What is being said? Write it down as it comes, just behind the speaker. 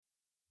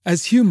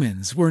As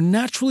humans, we're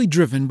naturally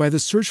driven by the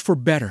search for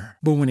better.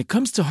 But when it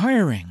comes to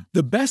hiring,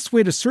 the best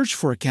way to search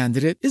for a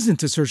candidate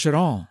isn't to search at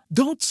all.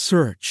 Don't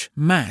search,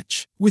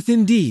 match with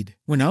Indeed.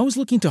 When I was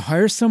looking to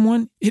hire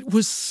someone, it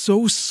was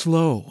so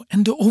slow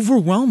and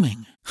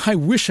overwhelming. I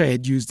wish I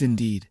had used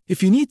Indeed.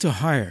 If you need to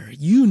hire,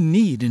 you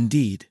need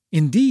Indeed.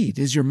 Indeed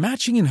is your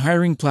matching and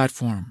hiring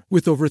platform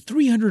with over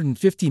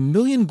 350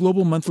 million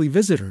global monthly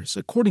visitors,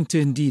 according to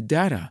Indeed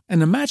data,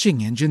 and a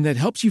matching engine that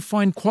helps you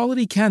find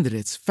quality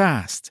candidates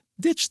fast.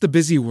 Ditch the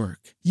busy work.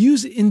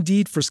 Use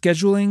Indeed for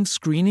scheduling,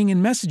 screening,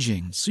 and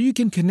messaging so you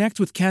can connect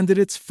with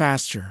candidates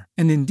faster.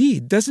 And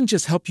Indeed doesn't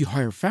just help you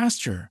hire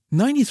faster.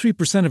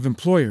 93% of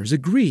employers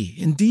agree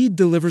Indeed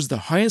delivers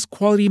the highest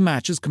quality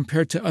matches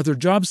compared to other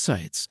job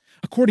sites,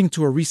 according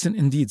to a recent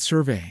Indeed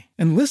survey.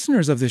 And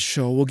listeners of this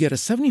show will get a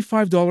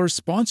 $75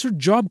 sponsored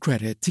job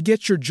credit to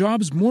get your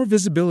jobs more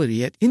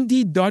visibility at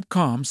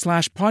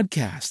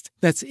Indeed.com/podcast.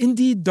 That's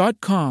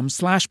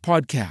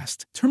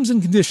Indeed.com/podcast. Terms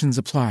and conditions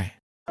apply.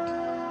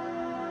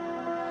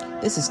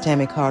 This is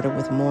Tammy Carter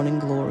with Morning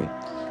Glory.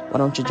 Why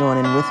don't you join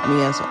in with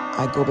me as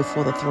I go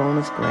before the throne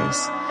of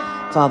grace?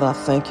 Father, I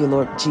thank you,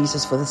 Lord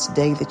Jesus, for this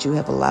day that you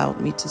have allowed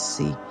me to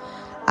see.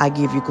 I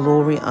give you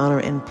glory, honor,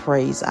 and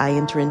praise. I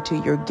enter into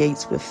your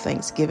gates with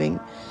thanksgiving,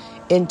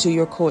 into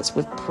your courts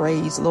with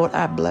praise. Lord,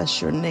 I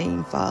bless your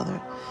name, Father.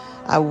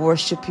 I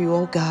worship you,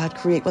 oh God.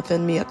 Create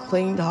within me a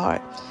clean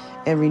heart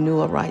and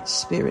renew a right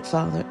spirit,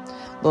 Father.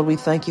 Lord, we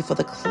thank you for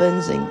the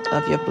cleansing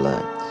of your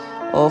blood.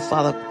 Oh,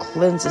 Father,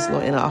 cleanse us,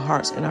 Lord, in our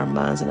hearts, in our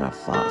minds, in our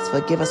thoughts.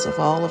 Forgive us of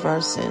all of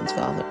our sins,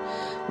 Father.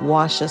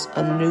 Wash us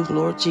anew,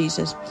 Lord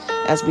Jesus,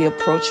 as we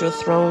approach your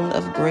throne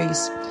of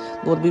grace.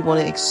 Lord, we want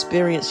to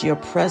experience your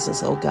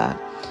presence, oh God,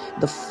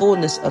 the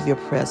fullness of your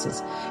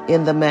presence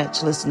in the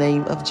matchless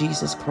name of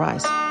Jesus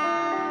Christ.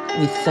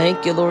 We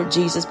thank you, Lord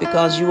Jesus,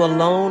 because you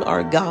alone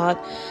are God.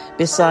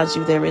 Besides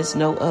you, there is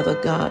no other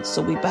God.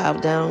 So we bow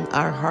down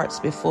our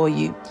hearts before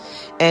you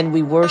and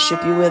we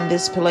worship you in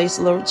this place,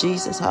 Lord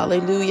Jesus.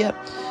 Hallelujah.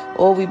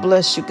 Oh, we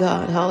bless you,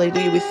 God.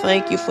 Hallelujah. We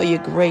thank you for your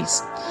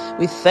grace.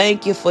 We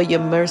thank you for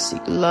your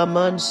mercy.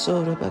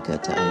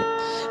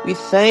 We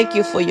thank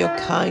you for your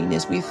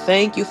kindness. We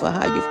thank you for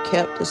how you've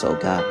kept us, oh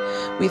God.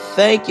 We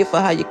thank you for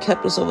how you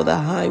kept us over the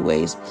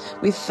highways.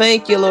 We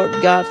thank you,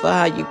 Lord God, for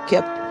how you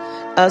kept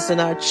us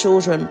and our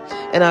children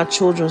and our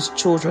children's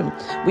children.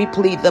 We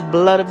plead the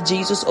blood of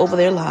Jesus over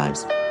their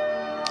lives.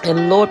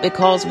 And Lord,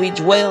 because we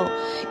dwell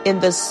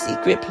in the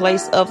secret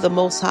place of the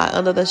Most High,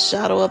 under the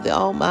shadow of the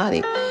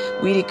Almighty,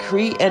 we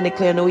decree and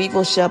declare no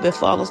evil shall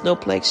befall us, no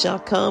plague shall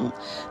come,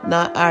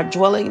 not our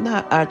dwelling,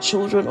 not our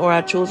children or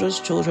our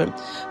children's children.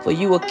 For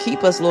you will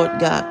keep us, Lord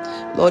God.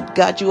 Lord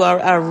God, you are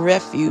our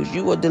refuge.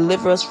 You will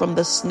deliver us from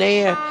the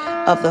snare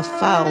of the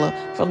fowler,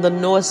 from the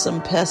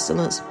noisome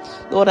pestilence.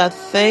 Lord, I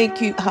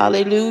thank you.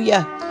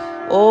 Hallelujah.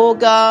 Oh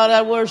God,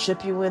 I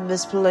worship you in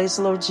this place,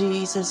 Lord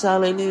Jesus.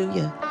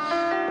 Hallelujah.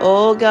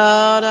 Oh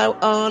God, I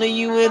honor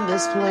you in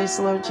this place,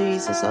 Lord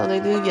Jesus.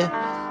 Hallelujah.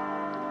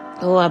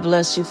 Oh, I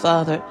bless you,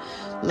 Father.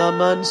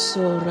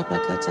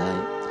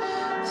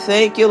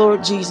 Thank you,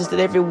 Lord Jesus,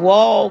 that every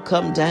wall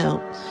come down.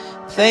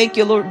 Thank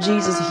you, Lord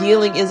Jesus.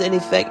 Healing is in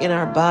effect in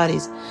our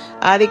bodies.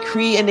 I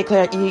decree and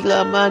declare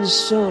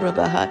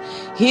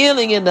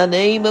healing in the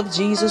name of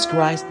Jesus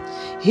Christ.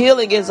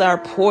 Healing is our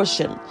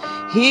portion.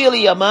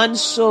 Healing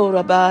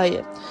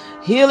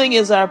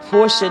is our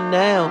portion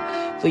now.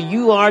 For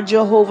you are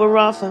Jehovah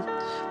Rapha.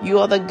 You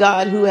are the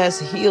God who has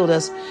healed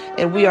us,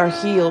 and we are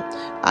healed.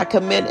 I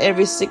command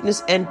every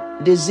sickness and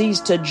disease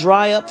to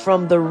dry up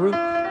from the root.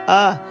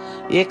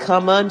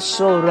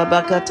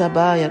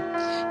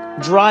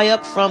 Dry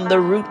up from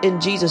the root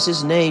in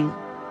Jesus' name.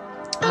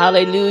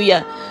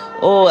 Hallelujah.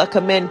 Oh, I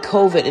command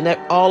COVID and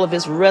all of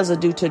its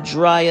residue to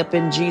dry up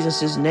in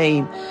Jesus'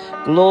 name.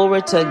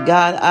 Glory to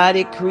God. I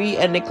decree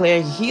and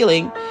declare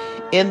healing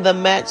in the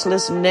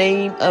matchless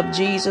name of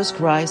Jesus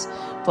Christ,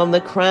 from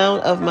the crown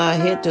of my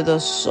head to the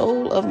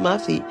sole of my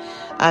feet.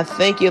 I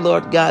thank you,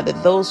 Lord God,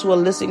 that those who are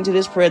listening to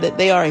this prayer, that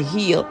they are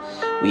healed.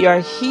 We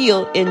are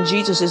healed in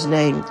Jesus'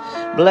 name.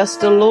 Bless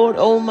the Lord,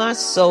 O my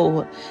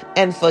soul,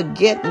 and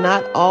forget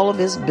not all of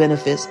his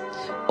benefits.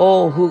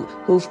 Oh, who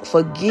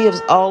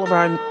forgives all of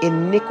our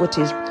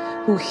iniquities,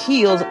 who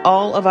heals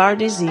all of our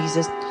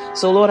diseases.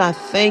 So, Lord, I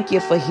thank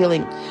you for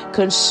healing.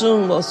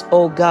 Consume us,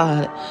 oh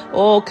God.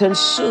 Oh,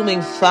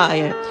 consuming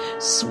fire,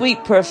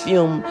 sweet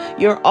perfume,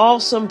 your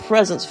awesome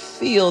presence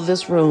fill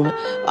this room.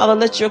 Father,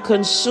 let your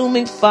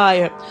consuming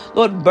fire,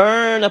 Lord,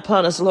 burn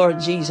upon us, Lord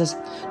Jesus.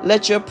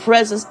 Let your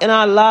presence in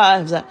our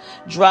lives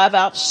drive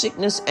out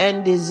sickness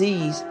and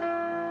disease.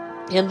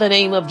 In the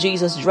name of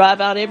Jesus,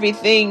 drive out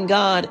everything,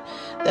 God,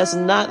 that's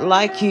not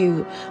like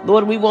you.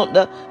 Lord, we want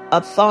the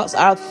our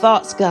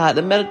thoughts, God,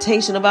 the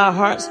meditation of our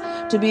hearts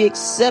to be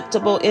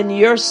acceptable in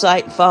your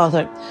sight,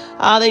 Father.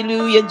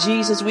 Hallelujah,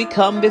 Jesus, we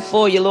come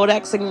before you, Lord,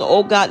 asking,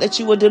 oh God, that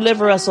you will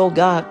deliver us, oh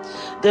God.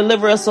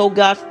 Deliver us, oh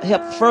God,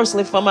 help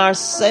firstly from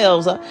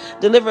ourselves.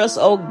 Deliver us,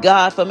 oh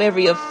God, from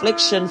every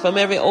affliction, from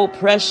every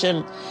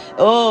oppression.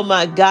 Oh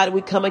my God,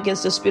 we come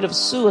against the spirit of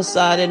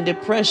suicide and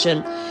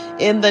depression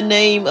in the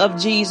name of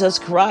Jesus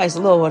Christ,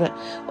 Lord.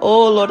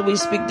 Oh Lord, we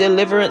speak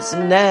deliverance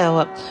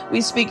now.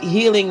 We speak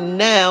healing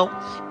now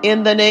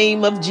in the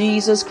name of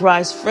Jesus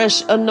Christ.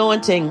 Fresh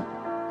anointing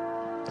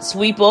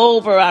sweep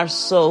over our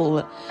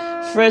soul.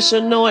 Fresh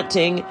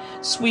anointing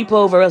sweep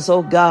over us,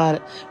 oh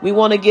God. We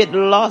want to get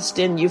lost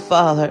in you,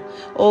 Father.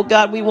 Oh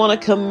God, we want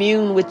to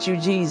commune with you,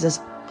 Jesus.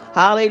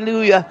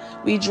 Hallelujah.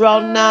 We draw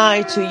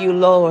nigh to you,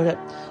 Lord.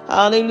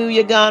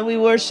 Hallelujah, God. We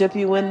worship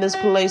you in this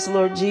place,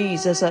 Lord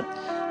Jesus.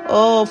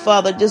 Oh,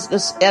 Father, just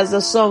as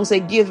the song say,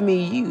 give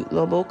me you.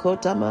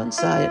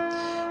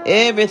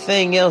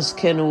 Everything else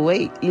can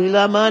wait.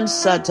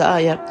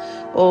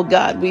 Oh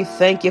God, we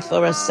thank you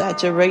for a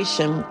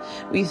saturation.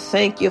 We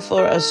thank you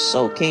for a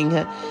soaking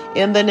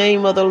in the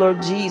name of the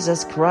Lord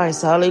Jesus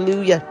Christ.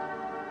 Hallelujah.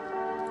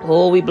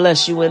 Oh, we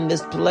bless you in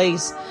this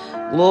place.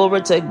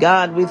 Glory to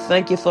God. We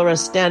thank you for a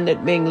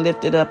standard being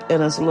lifted up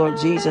in us, Lord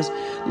Jesus.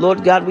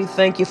 Lord God, we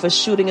thank you for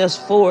shooting us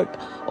forward,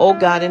 oh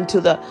God,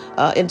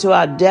 into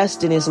our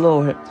destinies,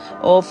 Lord.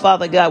 Oh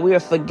Father God, we are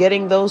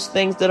forgetting those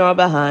things that are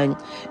behind,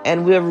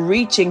 and we're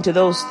reaching to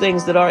those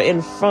things that are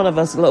in front of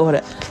us,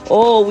 Lord.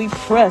 Oh, we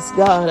press,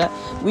 God.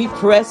 We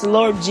press,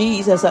 Lord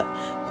Jesus.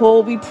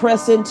 Oh, we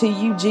press into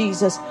you,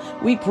 Jesus.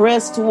 We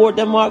press toward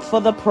the mark for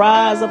the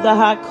prize of the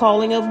high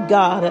calling of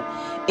God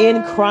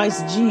in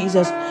Christ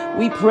Jesus.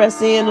 We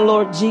press in,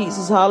 Lord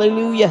Jesus.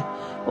 Hallelujah.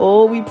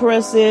 Oh, we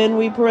press in,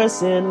 we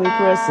press in, we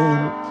press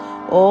in.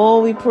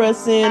 Oh, we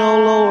press in, oh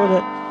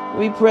Lord.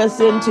 We press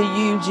into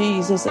you,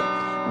 Jesus.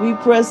 We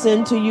press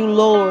into you,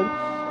 Lord.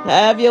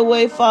 Have your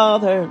way,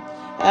 Father.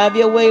 Have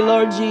your way,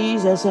 Lord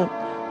Jesus.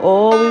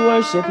 Oh, we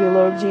worship you,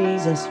 Lord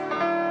Jesus.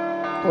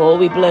 Oh,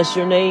 we bless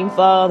your name,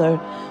 Father.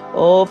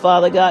 Oh,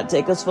 Father God,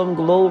 take us from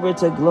glory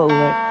to glory.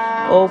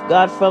 Oh,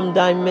 God, from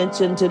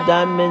dimension to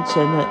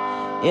dimension.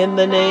 In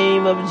the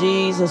name of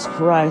Jesus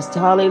Christ.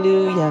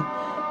 Hallelujah.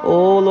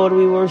 Oh, Lord,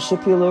 we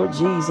worship you, Lord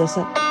Jesus.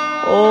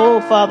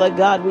 Oh, Father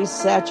God, we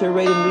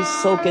saturate and we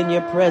soak in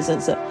your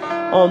presence.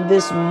 On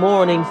this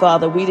morning,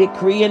 Father, we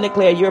decree and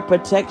declare your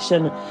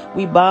protection.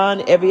 We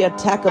bind every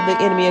attack of the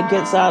enemy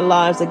against our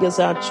lives, against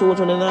our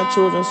children and our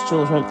children's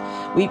children.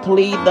 We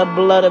plead the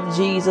blood of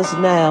Jesus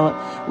now.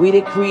 We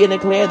decree and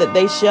declare that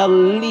they shall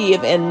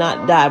live and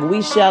not die.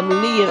 We shall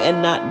live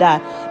and not die,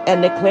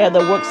 and declare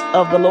the works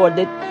of the Lord.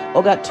 That,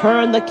 oh God,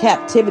 turn the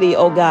captivity,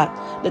 oh God,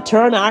 to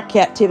turn our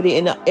captivity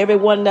and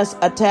everyone that's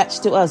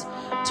attached to us.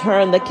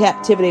 Turn the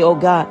captivity, oh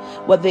God,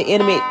 what the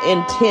enemy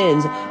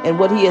intends and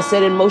what he has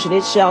set in motion.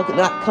 It shall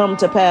not come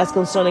to pass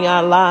concerning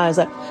our lives,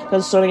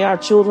 concerning our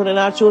children and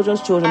our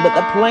children's children. But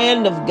the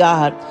plan of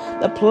God,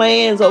 the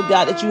plans, oh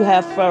God, that you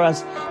have for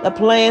us, the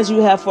plans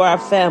you have for our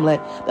family,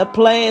 the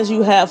plans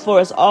you have for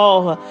us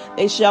all,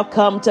 they shall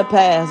come to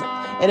pass.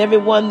 And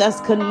everyone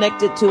that's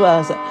connected to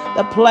us,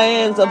 the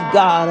plans of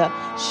God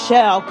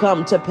shall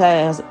come to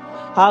pass.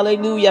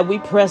 Hallelujah. We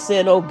press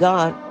in, oh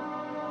God.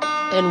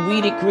 And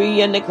we decree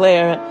and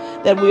declare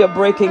that we are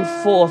breaking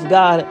forth,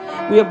 God.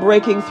 We are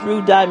breaking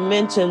through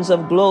dimensions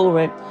of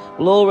glory.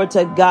 Glory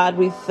to God.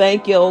 We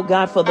thank you, oh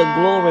God, for the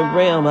glory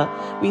realm.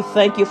 We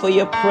thank you for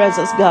your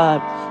presence,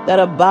 God, that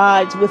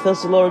abides with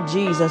us, Lord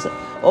Jesus.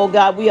 Oh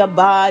God, we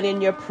abide in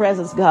your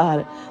presence,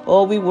 God.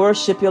 Oh, we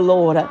worship you,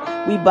 Lord.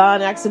 We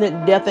bind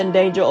accident, death, and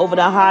danger over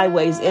the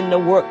highways, in the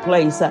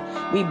workplace.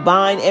 We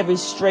bind every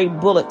stray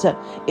bullet.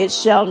 It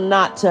shall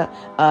not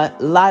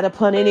light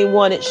upon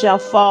anyone. It shall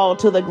fall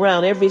to the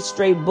ground. Every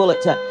stray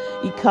bullet,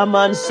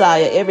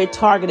 every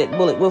targeted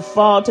bullet will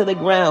fall to the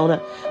ground.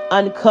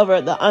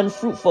 Uncover the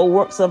unfruitful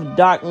works of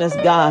darkness,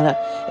 God,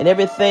 and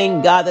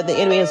everything, God, that the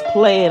enemy is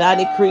playing. I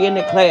decree and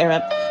declare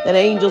that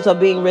angels are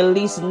being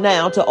released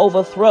now to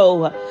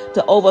overthrow,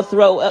 to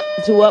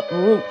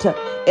uproot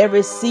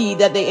every seed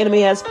that the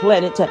enemy has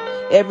planted,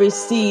 every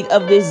seed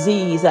of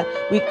disease.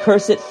 We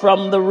curse it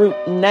from the root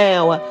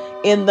now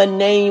in the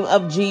name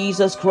of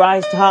Jesus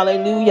Christ.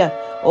 Hallelujah.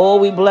 Oh,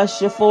 we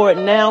bless you for it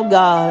now,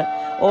 God.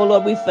 Oh,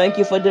 Lord, we thank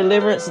you for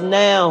deliverance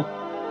now.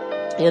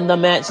 In the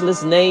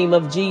matchless name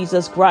of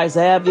Jesus Christ,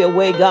 have your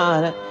way,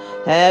 God.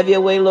 Have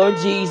your way, Lord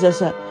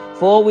Jesus.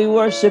 For we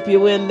worship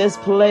you in this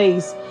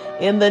place.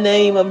 In the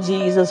name of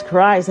Jesus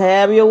Christ,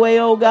 have your way,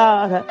 oh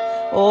God.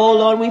 Oh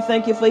Lord, we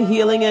thank you for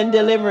healing and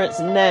deliverance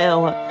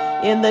now.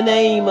 In the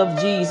name of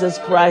Jesus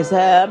Christ,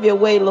 have your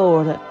way,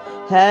 Lord.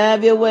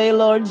 Have your way,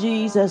 Lord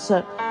Jesus.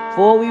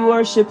 For we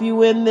worship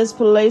you in this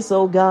place,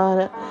 oh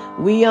God.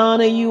 We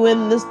honor you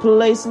in this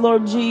place,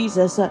 Lord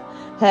Jesus.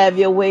 Have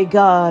your way,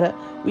 God.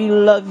 We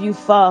love you,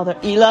 Father.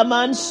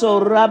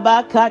 Ilamanso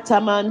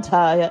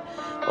rabakatamantaya.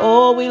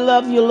 Oh, we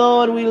love you,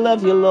 Lord. We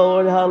love you,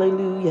 Lord.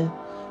 Hallelujah.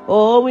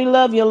 Oh, we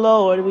love you,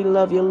 Lord. We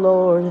love you,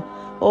 Lord.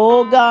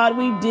 Oh, God,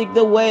 we dig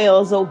the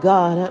wells, oh,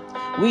 God.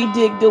 We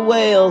dig the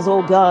wells,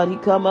 oh God. He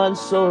come on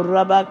so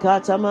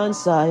rabakata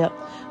mansaya.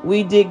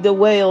 We dig the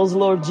wells,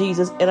 Lord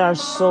Jesus, in our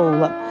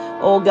soul.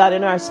 Oh God,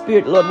 in our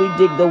spirit, Lord, we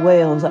dig the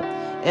wells.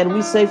 And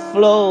we say,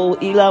 flow,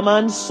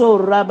 ilaman so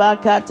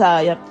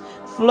rabakataya.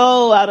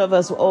 Flow out of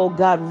us, oh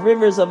God,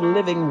 rivers of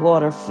living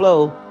water.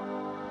 Flow.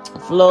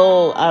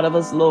 Flow out of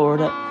us, Lord.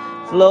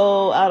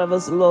 Flow out of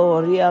us,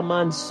 Lord.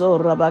 Yaman so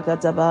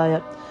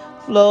rabakatabaya.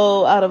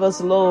 Flow out of us,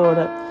 Lord.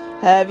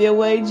 Have your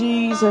way,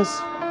 Jesus.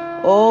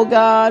 Oh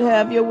God,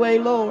 have your way,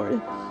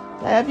 Lord.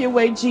 Have your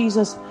way,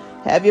 Jesus.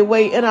 Have your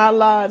way in our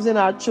lives, in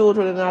our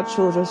children, and our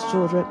children's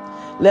children.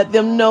 Let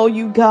them know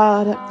you,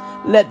 God.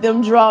 Let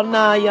them draw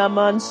nigh,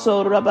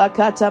 Yamanso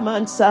Rabakata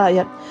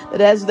Mansaya,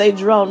 that as they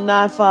draw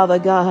nigh, Father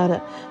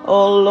God,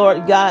 oh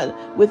Lord God,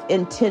 with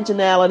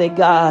intentionality,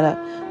 God,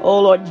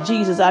 oh Lord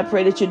Jesus, I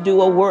pray that you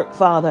do a work,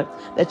 Father,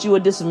 that you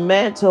would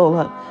dismantle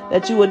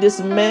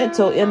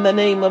in the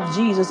name of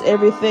Jesus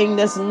everything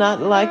that's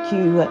not like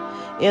you.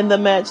 In the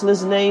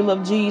matchless name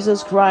of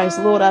Jesus Christ,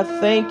 Lord, I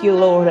thank you,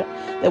 Lord,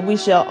 that we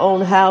shall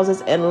own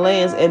houses and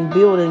lands and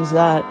buildings,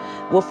 God,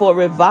 for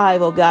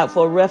revival, God,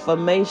 for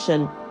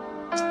reformation.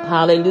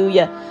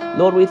 Hallelujah.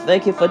 Lord, we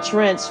thank you for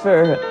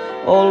transfer,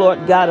 oh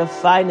Lord God, of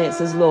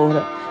finances, Lord.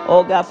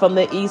 Oh God, from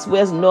the east,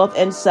 west, north,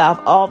 and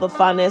south, all the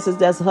finances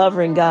that's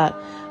hovering, God.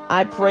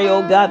 I pray,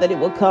 oh God, that it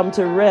will come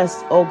to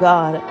rest, oh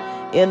God,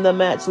 in the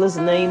matchless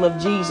name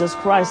of Jesus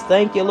Christ.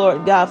 Thank you,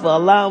 Lord God, for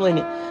allowing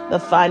the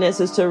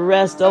finances to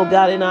rest, oh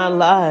God, in our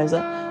lives.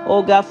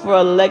 Oh God, for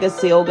a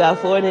legacy, oh God,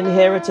 for an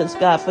inheritance,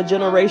 God, for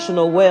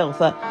generational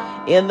wealth.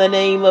 In the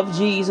name of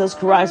Jesus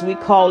Christ, we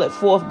call it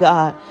forth,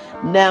 God,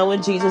 now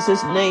in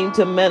Jesus' name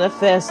to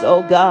manifest,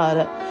 oh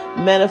God.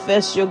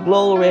 Manifest your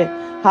glory.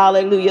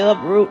 Hallelujah.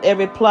 Uproot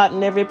every plot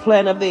and every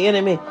plan of the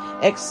enemy.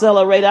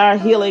 Accelerate our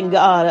healing,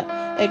 God.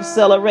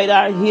 Accelerate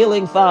our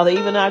healing, Father.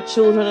 Even our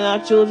children and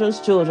our children's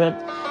children.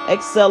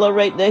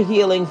 Accelerate the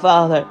healing,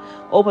 Father.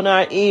 Open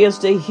our ears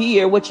to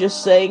hear what you're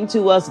saying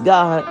to us,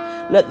 God.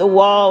 Let the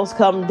walls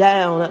come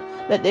down.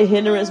 Let the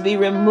hindrance be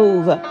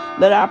removed.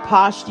 Let our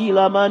posture,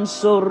 let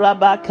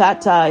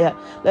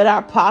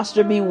our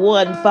posture be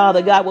one,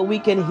 Father God, where we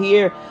can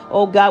hear,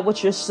 oh God,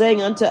 what you're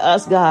saying unto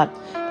us, God.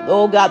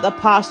 Oh God, the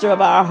posture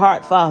of our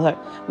heart, Father.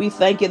 We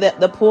thank you that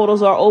the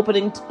portals are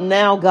opening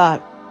now,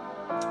 God,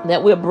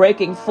 that we're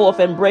breaking forth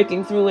and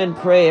breaking through in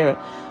prayer.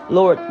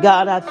 Lord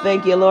God, I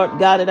thank you, Lord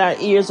God, that our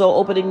ears are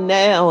opening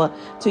now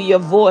to your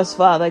voice,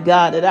 Father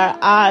God, that our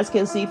eyes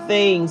can see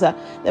things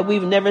that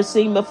we've never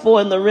seen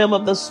before in the realm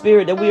of the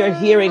Spirit, that we are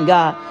hearing,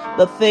 God,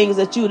 the things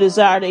that you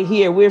desire to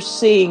hear. We're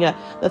seeing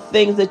the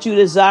things that you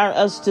desire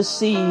us to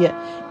see.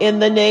 In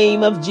the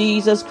name of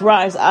Jesus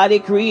Christ, I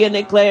decree and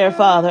declare,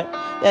 Father,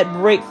 that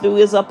breakthrough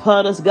is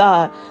upon us,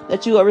 God,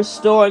 that you are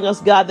restoring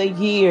us, God, the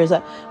years,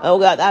 oh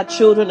God, our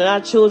children and our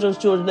children's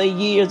children, the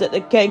years that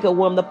the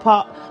cankerworm, the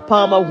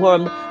palmer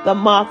worm, the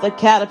moth, the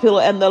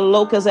caterpillar, and the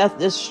locust hath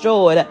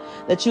destroyed,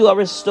 that you are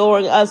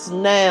restoring us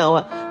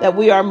now, that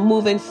we are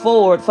moving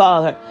forward,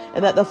 Father,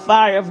 and that the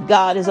fire of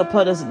God is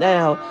upon us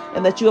now,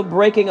 and that you are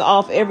breaking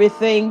off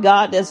everything,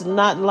 God, that's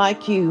not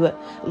like you.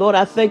 Lord,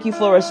 I thank you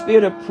for a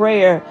spirit of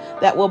prayer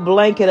that will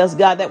blanket us,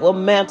 God, that will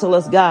mantle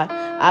us, God.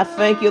 I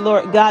thank you,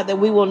 Lord God, that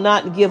we will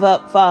not give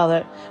up,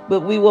 Father,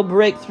 but we will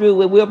break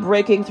through, and we're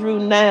breaking through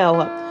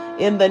now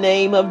in the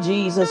name of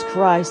Jesus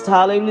Christ.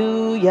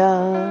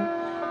 Hallelujah.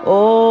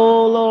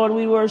 Oh, Lord,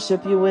 we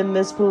worship you in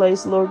this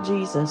place, Lord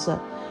Jesus.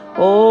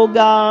 Oh,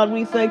 God,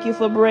 we thank you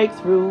for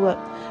breakthrough.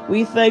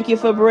 We thank you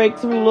for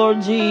breakthrough,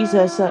 Lord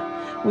Jesus.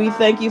 We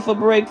thank you for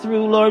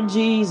breakthrough, Lord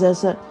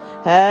Jesus.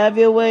 Have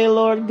your way,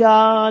 Lord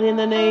God, in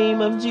the name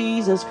of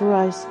Jesus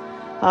Christ.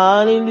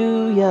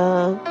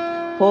 Hallelujah.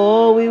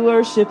 Oh, we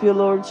worship you,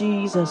 Lord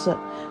Jesus.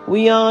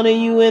 We honor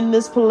you in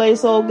this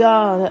place, oh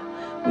God.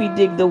 We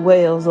dig the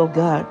wells, oh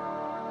God.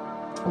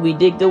 We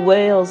dig the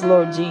wells,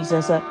 Lord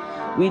Jesus.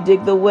 We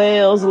dig the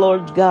wells,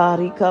 Lord God.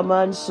 He come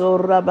on so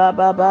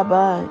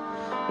rabababa.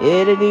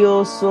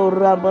 Eredio so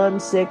raman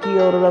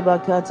sekio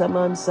rabakata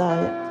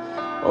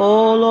mansaya.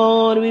 Oh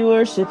Lord, we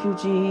worship you,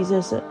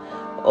 Jesus.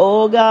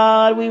 Oh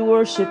God, we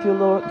worship you,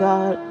 Lord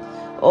God.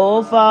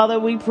 Oh Father,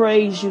 we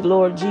praise you,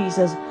 Lord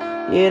Jesus.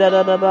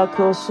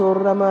 Eradabako so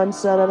raman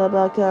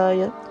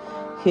sarabakaya.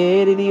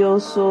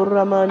 Eredio so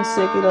raman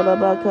sekio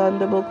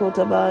rabakanda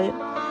bokotabaya.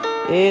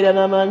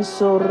 Eranaman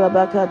so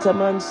rabakata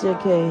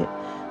manseke.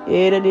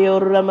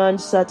 Eredio raman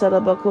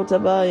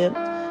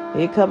satarabakotabaya.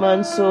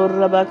 Ekaman so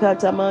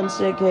rabakata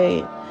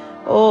manseke.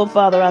 Oh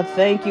Father, I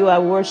thank you. I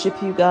worship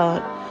you,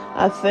 God.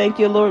 I thank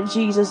you, Lord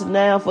Jesus,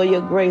 now for your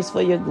grace,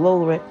 for your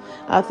glory.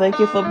 I thank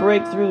you for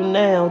breakthrough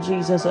now,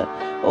 Jesus.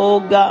 Oh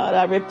God,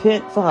 I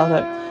repent,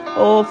 Father.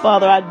 Oh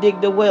Father, I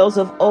dig the wells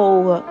of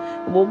old.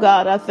 Oh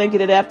God, I thank you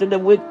that after the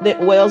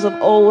wells of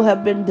old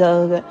have been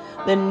dug,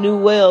 the new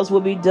wells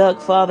will be dug,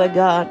 Father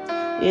God.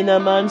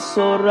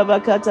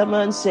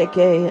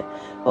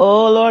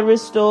 Oh Lord,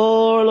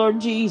 restore, Lord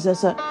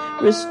Jesus.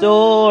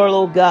 Restore,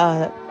 Lord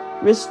God.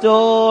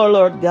 Restore,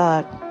 Lord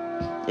God.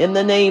 In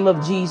the name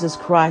of Jesus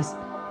Christ.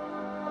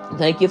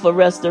 Thank you for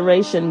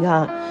restoration,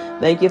 God.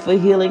 Thank you for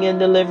healing and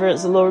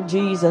deliverance, Lord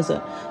Jesus.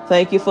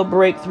 Thank you for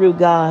breakthrough,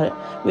 God.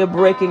 We're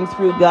breaking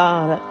through,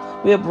 God.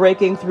 We're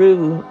breaking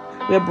through.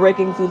 We're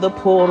breaking through the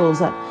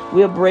portals.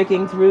 We're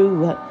breaking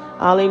through.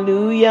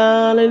 Hallelujah,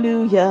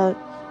 hallelujah.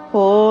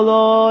 Oh,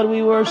 Lord,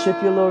 we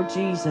worship you, Lord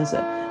Jesus.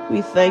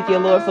 We thank you,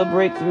 Lord, for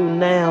breakthrough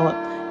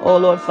now. Oh,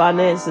 Lord,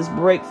 finances,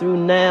 breakthrough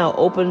now.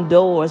 Open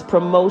doors,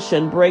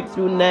 promotion,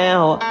 breakthrough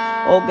now.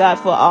 Oh, God,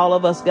 for all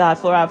of us, God,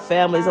 for our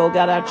families, oh,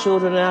 God, our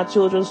children and our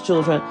children's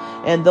children,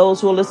 and those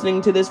who are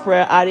listening to this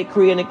prayer, I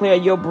decree and declare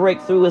your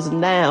breakthrough is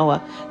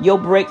now. Your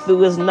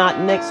breakthrough is not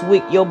next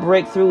week. Your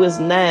breakthrough is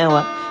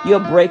now. You're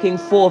breaking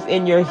forth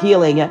in your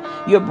healing.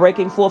 You're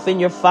breaking forth in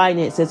your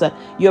finances.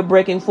 You're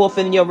breaking forth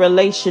in your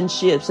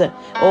relationships.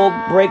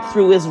 Oh,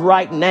 breakthrough is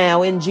right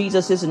now in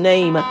Jesus'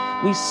 name.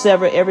 We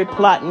sever every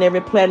plot and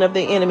every plan of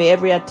the enemy,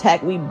 every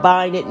attack. We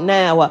bind it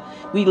now.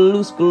 We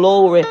loose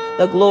glory.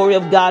 The glory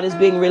of God is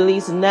being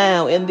released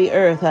now in the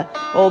earth.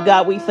 Oh,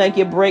 God, we thank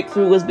you.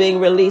 Breakthrough is being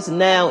released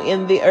now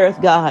in the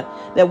earth, God,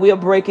 that we are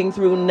breaking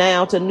through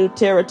now to new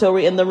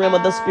territory in the realm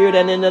of the spirit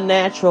and in the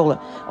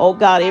natural. Oh,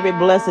 God, every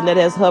blessing that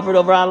has hovered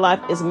over our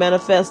life is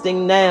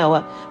manifesting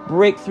now.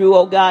 Breakthrough,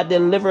 oh, God,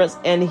 deliverance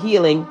and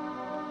healing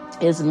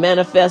is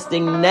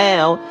manifesting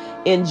now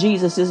in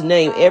Jesus'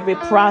 name. Every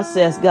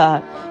process,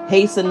 God,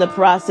 hasten the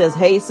process,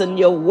 hasten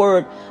your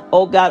word,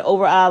 oh God,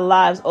 over our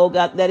lives, oh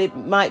God, that it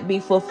might be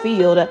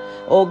fulfilled.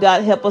 Oh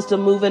God, help us to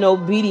move in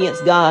obedience,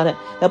 God.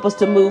 Help us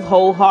to move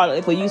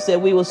wholeheartedly. For you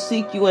said we will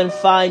seek you and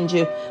find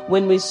you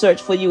when we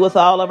search for you with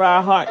all of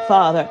our heart,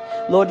 Father.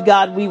 Lord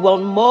God, we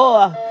want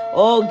more.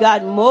 Oh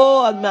God,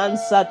 more, man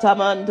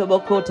satamanto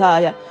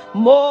bokotaya.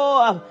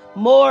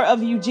 More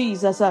of you,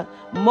 Jesus.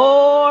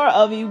 More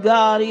of you,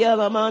 God.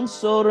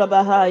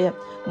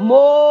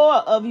 More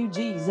of you,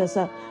 Jesus.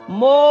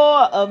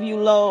 More of you,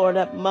 Lord.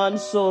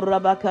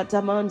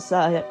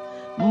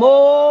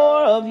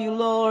 More of you,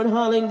 Lord.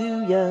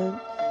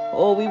 Hallelujah.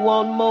 Oh, we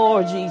want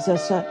more,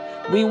 Jesus.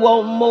 We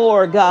want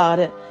more,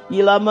 God.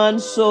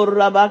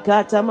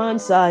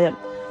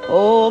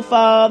 Oh,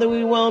 Father,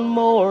 we want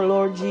more,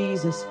 Lord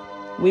Jesus.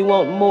 We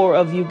want more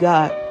of you,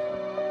 God.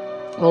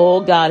 Oh,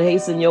 God,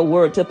 hasten your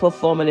word to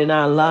perform it in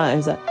our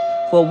lives.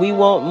 For we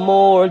want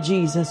more,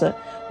 Jesus.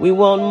 We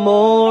want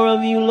more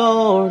of you,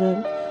 Lord.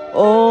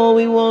 Oh,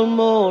 we want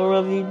more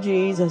of you,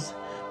 Jesus.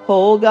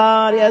 Oh,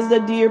 God, as the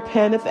deer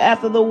panteth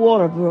after the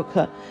water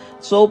brook,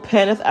 so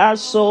panteth our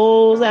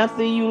souls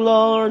after you,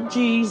 Lord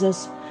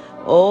Jesus.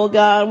 Oh,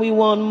 God, we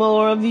want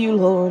more of you,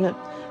 Lord.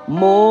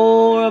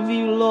 More of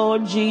you,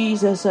 Lord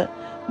Jesus.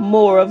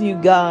 More of you,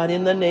 God,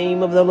 in the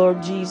name of the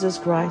Lord Jesus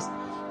Christ.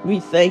 We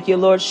thank you,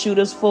 Lord. Shoot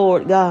us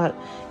forward, God,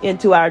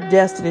 into our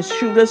destiny.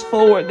 Shoot us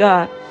forward,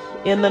 God,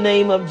 in the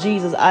name of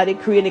Jesus. I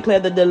decree and declare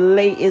the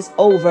delay is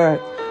over.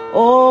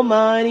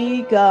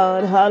 Almighty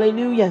God,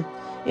 hallelujah,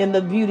 in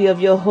the beauty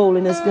of your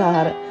holiness,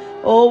 God.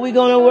 Oh, we're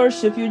going to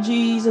worship you,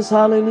 Jesus,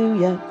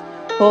 hallelujah.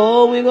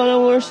 Oh, we're going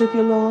to worship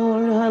you,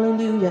 Lord,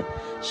 hallelujah.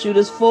 Shoot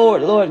us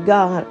forward, Lord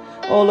God.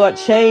 Oh, Lord,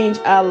 change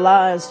our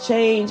lives,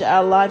 change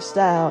our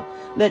lifestyle.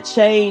 Let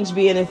change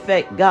be in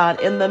effect,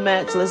 God, in the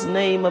matchless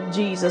name of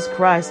Jesus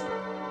Christ.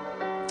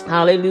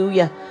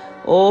 Hallelujah.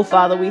 Oh,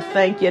 Father, we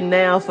thank you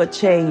now for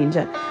change.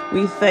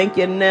 We thank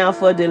you now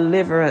for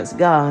deliverance,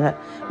 God.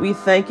 We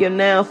thank you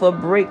now for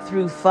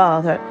breakthrough,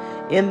 Father,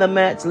 in the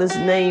matchless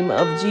name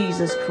of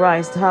Jesus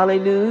Christ.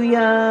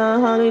 Hallelujah.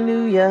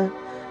 Hallelujah.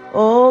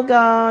 Oh,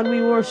 God,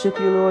 we worship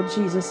you, Lord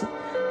Jesus.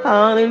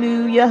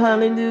 Hallelujah.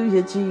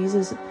 Hallelujah,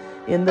 Jesus,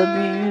 in the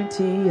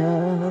beauty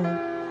of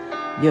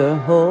your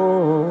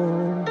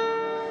holiness.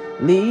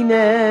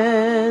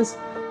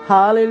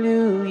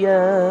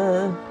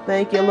 Hallelujah.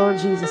 Thank you, Lord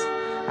Jesus.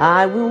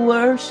 I will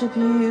worship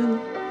you.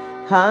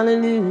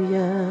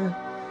 Hallelujah.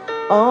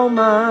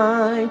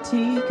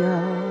 Almighty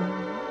God.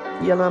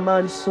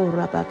 Yalaman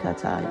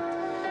Sorabakatai.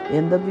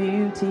 In the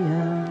beauty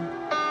of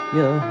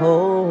your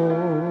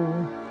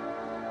holiness.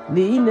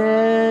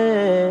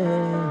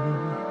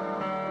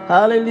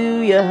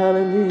 Hallelujah.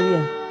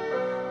 Hallelujah.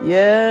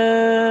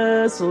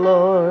 Yes,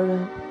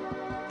 Lord.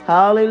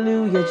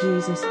 Hallelujah,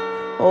 Jesus.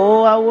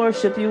 Oh, I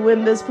worship you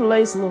in this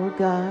place, Lord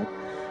God.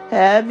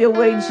 Have your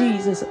way,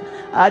 Jesus.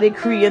 I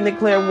decree and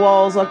declare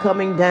walls are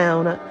coming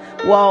down.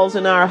 Walls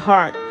in our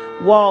heart.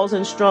 Walls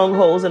and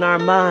strongholds in our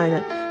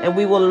mind. And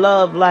we will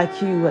love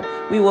like you.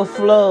 We will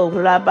flow.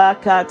 We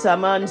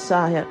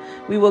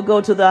will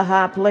go to the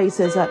high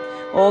places.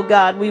 Oh,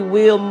 God, we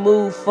will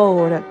move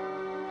forward.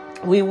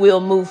 We will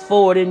move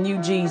forward in you,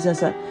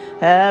 Jesus.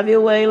 Have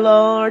your way,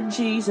 Lord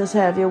Jesus.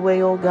 Have your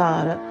way, oh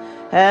God.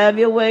 Have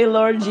your way,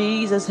 Lord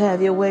Jesus.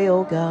 Have your way,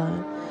 oh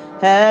God.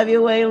 Have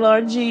your way,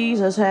 Lord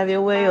Jesus. Have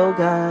your way, oh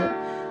God.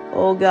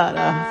 Oh God,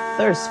 I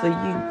thirst for you.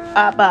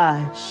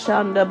 Abba,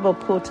 Shanda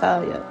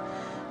Bokotaya.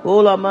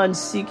 Ola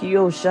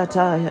Mansikio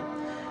Shataya.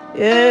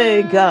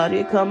 Hey God,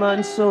 come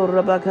on, so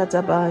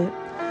Rabakatabaya.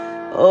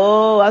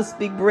 Oh, I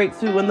speak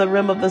breakthrough in the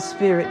realm of the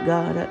Spirit,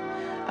 God.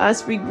 I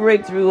speak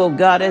breakthrough, oh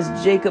God, as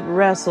Jacob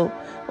wrestled,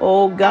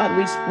 Oh God,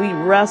 we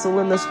wrestle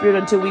in the spirit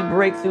until we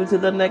break through to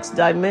the next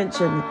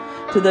dimension,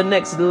 to the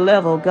next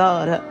level,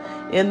 God.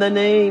 In the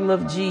name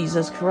of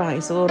Jesus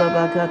Christ.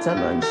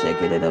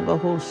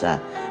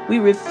 We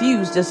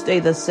refuse to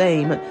stay the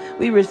same.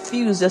 We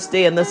refuse to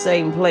stay in the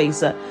same place.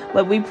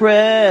 But we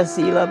press.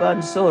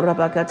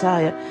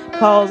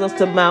 Calls us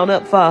to mount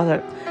up,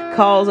 Father.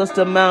 Calls us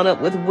to mount up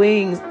with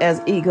wings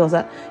as eagles.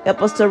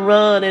 Help us to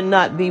run and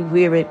not be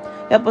weary.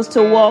 Help us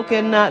to walk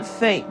and not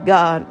faint,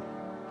 God.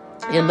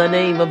 In the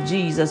name of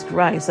Jesus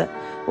Christ.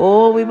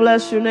 Oh, we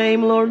bless your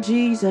name, Lord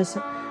Jesus.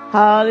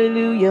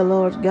 Hallelujah,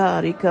 Lord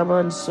God.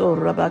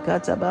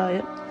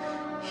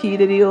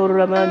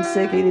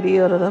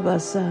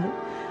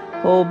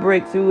 Oh,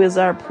 breakthrough is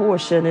our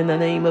portion in the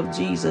name of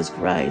Jesus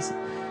Christ.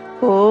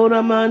 Oh,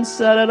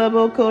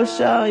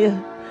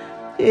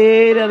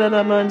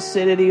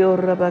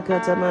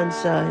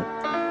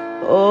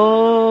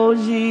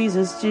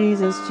 Jesus,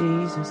 Jesus,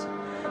 Jesus.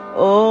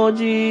 Oh,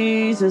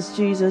 Jesus,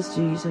 Jesus,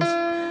 Jesus.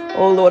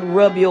 Oh, Lord,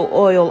 rub your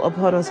oil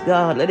upon us,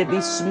 God. Let it be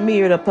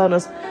smeared upon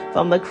us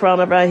from the crown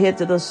of our head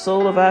to the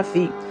sole of our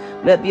feet.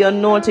 Let the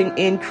anointing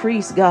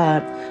increase,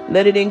 God.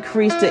 Let it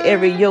increase till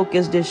every yoke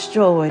is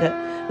destroyed.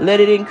 Let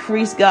it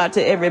increase, God,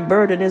 till every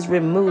burden is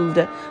removed.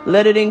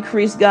 Let it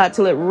increase, God,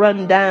 till it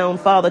run down,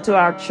 Father, to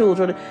our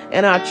children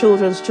and our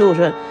children's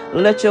children.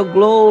 Let your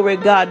glory,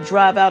 God,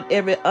 drive out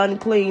every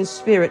unclean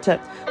spirit.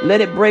 Let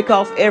it break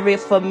off every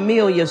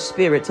familiar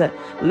spirit.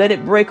 Let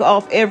it break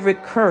off every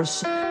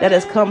curse that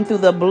has come through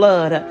the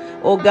blood.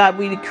 Oh, God,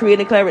 we decree and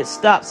declare it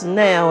stops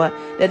now,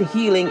 that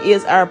healing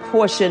is our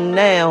portion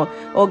now.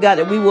 Oh, God,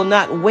 that we will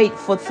not wait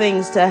for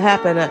things to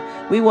happen.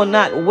 We will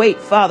not wait,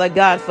 Father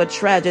God, for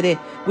tragedy.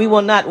 We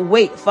will not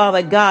wait,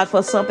 Father God,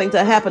 for something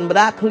to happen. But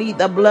I plead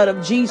the blood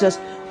of Jesus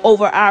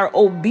over our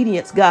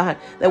obedience, God,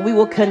 that we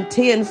will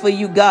contend for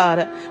you,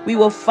 God. We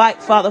will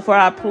fight, Father, for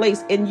our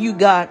place in you,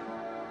 God.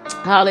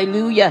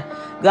 Hallelujah.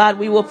 God,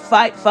 we will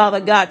fight, Father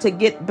God, to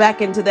get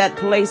back into that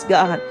place,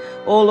 God.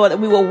 Oh, Lord, that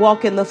we will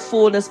walk in the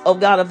fullness of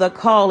God, of the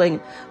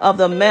calling, of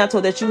the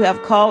mantle that you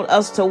have called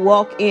us to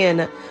walk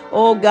in.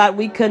 Oh, God,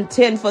 we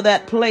contend for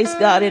that place,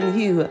 God, in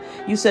you.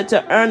 You said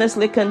to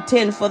earnestly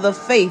contend for the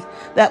faith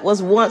that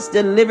was once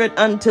delivered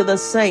unto the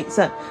saints.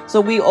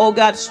 So we, oh,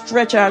 God,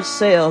 stretch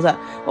ourselves.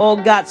 Oh,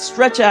 God,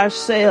 stretch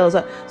ourselves.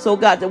 So,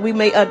 God, that we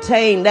may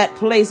attain that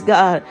place,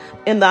 God,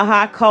 in the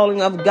high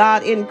calling of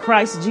God in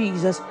Christ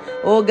Jesus.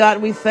 Oh,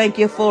 God, we thank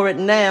you for it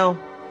now.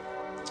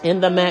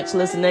 In the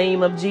matchless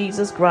name of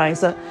Jesus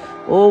Christ.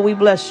 Oh, we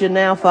bless you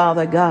now,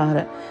 Father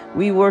God.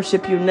 We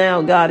worship you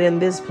now, God, in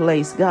this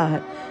place,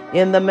 God.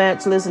 In the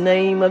matchless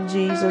name of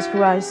Jesus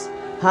Christ.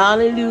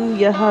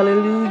 Hallelujah,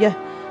 hallelujah.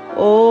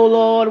 Oh,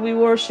 Lord, we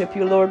worship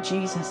you, Lord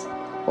Jesus.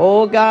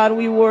 Oh, God,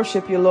 we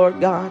worship you, Lord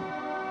God.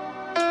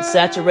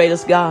 Saturate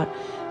us, God.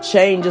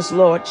 Change us,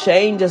 Lord.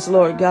 Change us,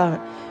 Lord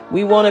God.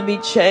 We want to be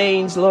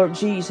changed, Lord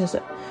Jesus.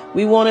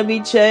 We want to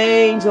be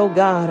changed, oh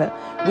God.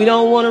 We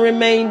don't want to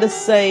remain the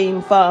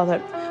same, Father.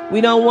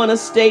 We don't want to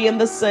stay in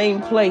the same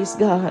place,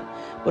 God.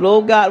 But,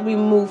 oh God, we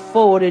move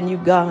forward in you,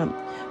 God.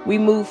 We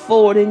move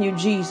forward in you,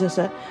 Jesus.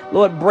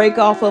 Lord, break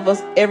off of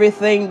us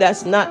everything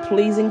that's not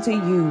pleasing to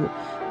you.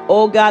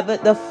 Oh God,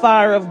 let the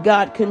fire of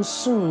God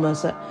consume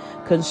us.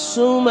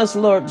 Consume us,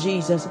 Lord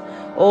Jesus.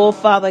 Oh,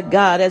 Father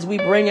God, as we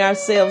bring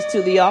ourselves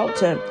to the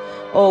altar,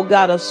 oh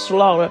God, of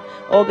slaughter.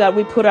 Oh God,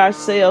 we put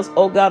ourselves,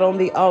 oh God, on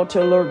the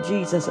altar, Lord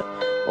Jesus.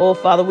 Oh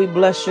Father, we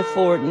bless you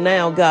for it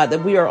now, God,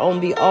 that we are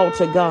on the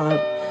altar, God.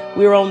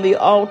 We're on the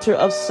altar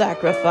of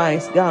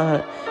sacrifice,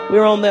 God.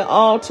 We're on the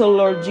altar,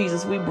 Lord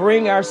Jesus. We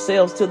bring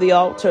ourselves to the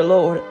altar,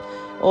 Lord.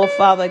 Oh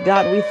Father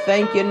God, we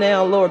thank you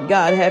now, Lord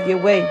God. Have your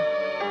way.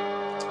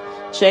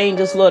 Change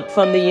us, Lord,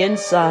 from the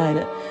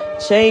inside.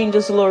 Change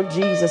us, Lord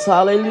Jesus.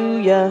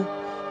 Hallelujah.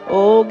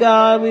 Oh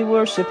God, we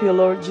worship you,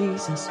 Lord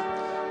Jesus.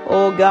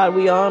 Oh God,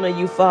 we honor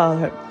you,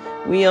 Father.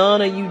 We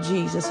honor you,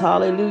 Jesus.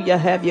 Hallelujah.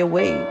 Have your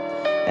way.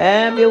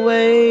 Have your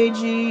way,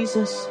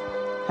 Jesus.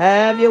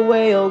 Have your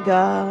way, oh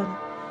God.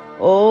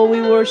 Oh, we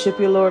worship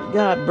you, Lord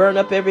God. Burn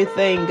up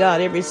everything,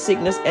 God, every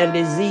sickness and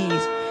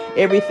disease,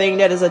 everything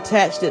that has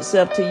attached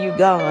itself to you,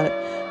 God.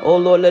 Oh,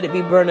 Lord, let it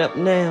be burned up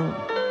now.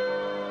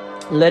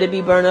 Let it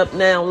be burned up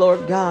now,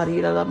 Lord God.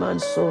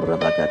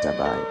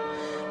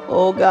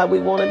 Oh, God, we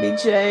want to be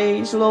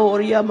changed,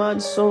 Lord.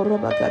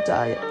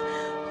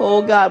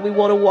 Oh, God, we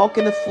want to walk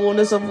in the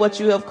fullness of what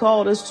you have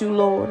called us to,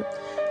 Lord.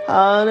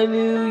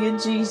 Hallelujah,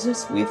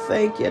 Jesus. We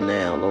thank you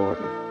now, Lord.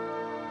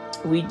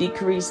 We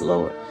decrease,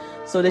 Lord,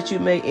 so that you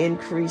may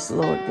increase,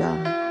 Lord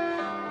God.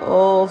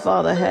 Oh,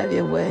 Father, have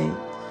your way.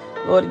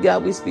 Lord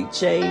God, we speak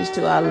change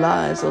to our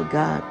lives, oh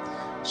God.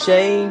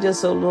 Change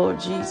us, oh Lord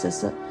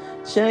Jesus.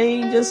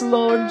 Change us,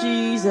 Lord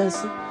Jesus.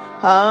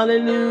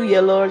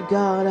 Hallelujah, Lord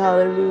God.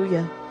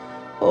 Hallelujah.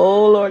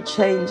 Oh, Lord,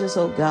 change us,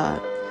 oh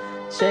God.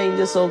 Change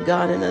us, oh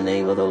God, in the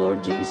name of the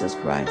Lord Jesus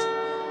Christ.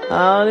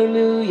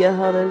 Hallelujah,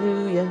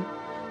 hallelujah.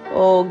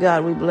 Oh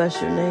God, we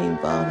bless your name,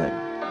 Father.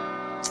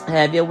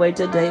 Have your way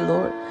today,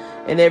 Lord.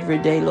 And every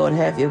day, Lord,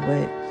 have your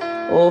way.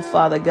 Oh,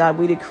 Father God,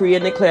 we decree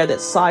and declare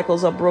that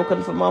cycles are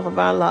broken from off of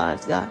our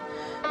lives, God.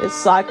 The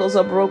cycles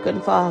are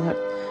broken, Father.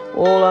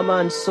 Ola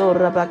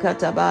mansora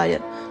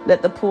bakatabaya.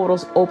 Let the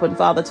portals open,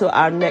 Father, to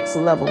our next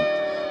level.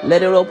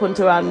 Let it open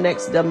to our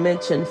next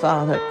dimension,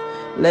 Father.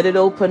 Let it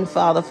open,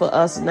 Father, for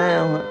us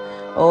now.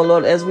 Oh,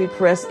 Lord, as we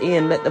press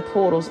in, let the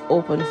portals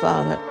open,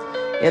 Father.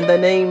 In the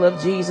name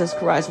of Jesus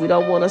Christ, we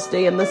don't want to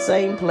stay in the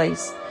same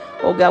place.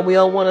 Oh, God, we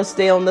don't want to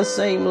stay on the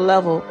same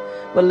level.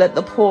 But let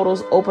the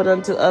portals open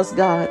unto us,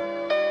 God.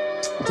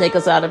 Take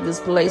us out of this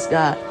place,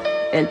 God,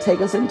 and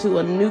take us into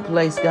a new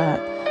place, God.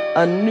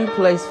 A new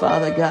place,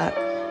 Father God.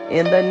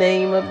 In the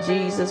name of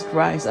Jesus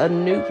Christ, a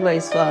new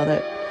place,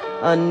 Father.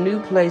 A new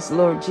place,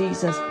 Lord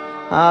Jesus.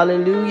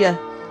 Hallelujah.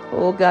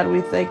 Oh, God,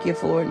 we thank you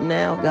for it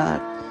now,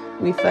 God.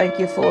 We thank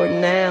you for it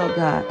now,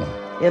 God.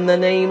 In the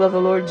name of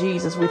the Lord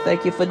Jesus, we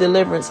thank you for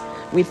deliverance.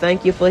 We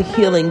thank you for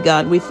healing,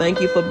 God. We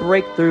thank you for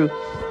breakthrough.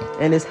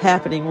 And it's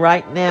happening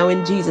right now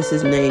in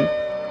Jesus' name.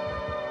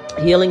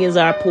 Healing is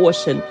our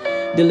portion.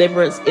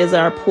 Deliverance is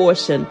our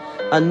portion.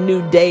 A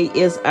new day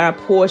is our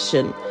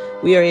portion.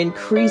 We are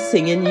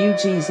increasing in you,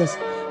 Jesus.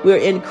 We're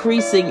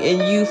increasing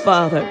in you,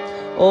 Father.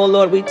 Oh,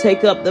 Lord, we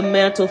take up the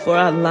mantle for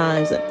our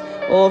lives.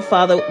 Oh,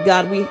 Father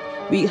God,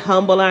 we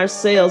humble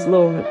ourselves,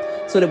 Lord,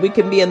 so that we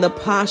can be in the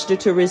posture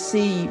to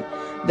receive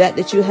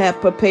that you have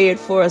prepared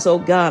for us, oh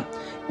God.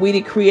 We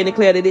decree and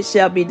declare that it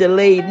shall be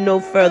delayed no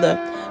further,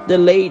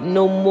 delayed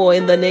no more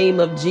in the name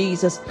of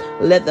Jesus.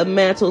 Let the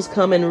mantles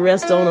come and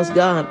rest on us,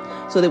 God,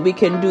 so that we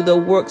can do the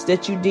works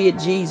that you did,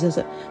 Jesus.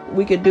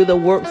 We can do the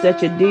works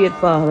that you did,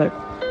 Father,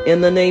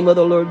 in the name of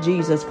the Lord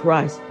Jesus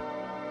Christ.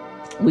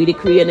 We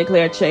decree and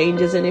declare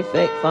changes in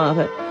effect,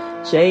 Father.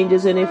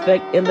 Changes in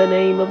effect in the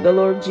name of the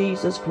Lord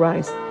Jesus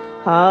Christ.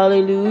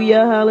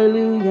 Hallelujah,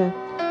 hallelujah.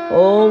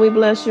 Oh, we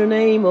bless your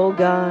name, oh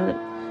God.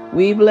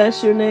 We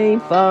bless your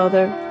name,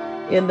 Father,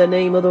 in the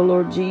name of the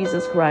Lord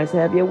Jesus Christ.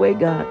 Have your way,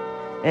 God,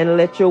 and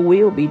let your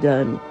will be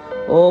done.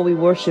 Oh, we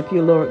worship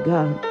you, Lord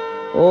God.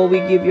 Oh, we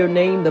give your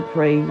name the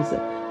praise.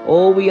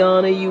 Oh, we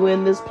honor you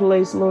in this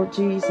place, Lord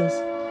Jesus.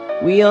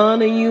 We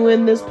honor you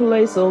in this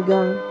place, oh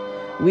God.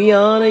 We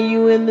honor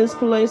you in this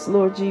place,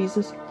 Lord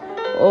Jesus.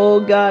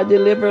 Oh God,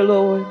 deliver,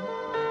 Lord.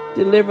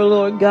 Deliver,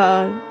 Lord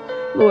God.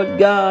 Lord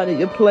God,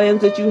 your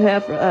plans that you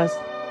have for us,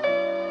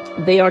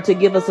 they are to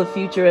give us a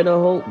future and a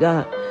hope,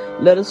 God.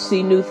 Let us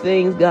see new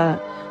things,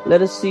 God.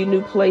 Let us see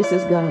new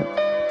places, God.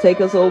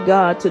 Take us, oh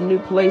God, to new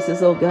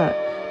places, oh God.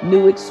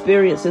 New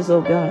experiences,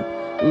 oh God.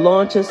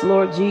 Launch us,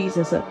 Lord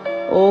Jesus.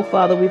 Oh,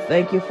 Father, we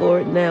thank you for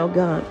it now,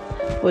 God,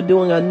 for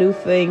doing a new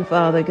thing,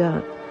 Father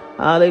God.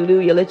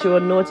 Hallelujah. Let your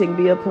anointing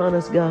be upon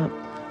us, God.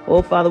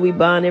 Oh, Father, we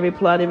bind every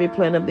plot, every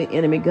plan of the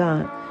enemy,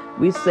 God.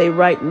 We say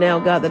right now,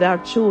 God, that our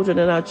children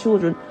and our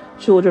children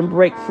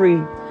break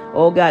free.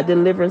 Oh, God,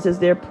 deliverance is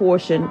their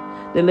portion.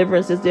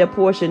 Deliverance is their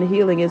portion.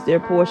 Healing is their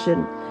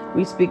portion.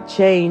 We speak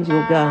change,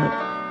 oh God.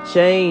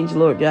 Change,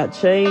 Lord God.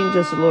 Change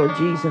us, Lord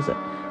Jesus.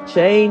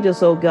 Change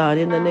us, oh God,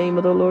 in the name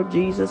of the Lord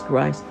Jesus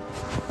Christ.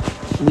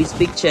 We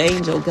speak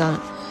change, oh God.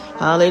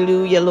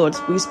 Hallelujah, Lord.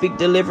 We speak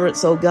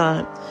deliverance, oh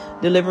God.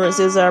 Deliverance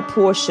is our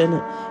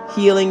portion.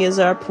 Healing is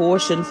our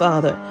portion,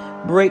 Father.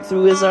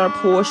 Breakthrough is our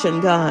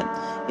portion, God.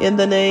 In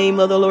the name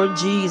of the Lord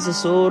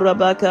Jesus. Oh,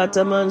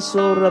 Rabakata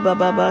Mansura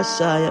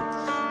Bababashaya.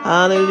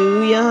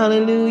 Hallelujah,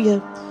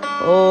 hallelujah.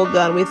 Oh,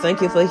 God, we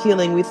thank you for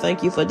healing. We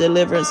thank you for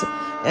deliverance.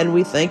 And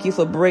we thank you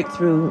for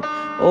breakthrough.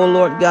 Oh,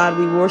 Lord God,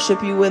 we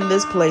worship you in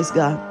this place,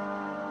 God.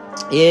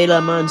 Let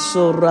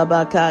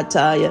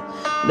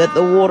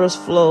the waters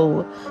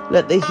flow.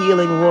 Let the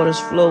healing waters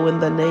flow in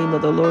the name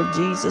of the Lord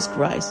Jesus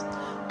Christ.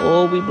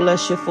 Oh, we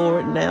bless you for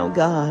it now,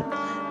 God.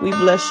 We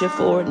bless you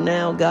for it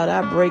now, God.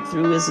 Our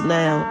breakthrough is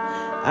now.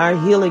 Our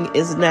healing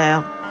is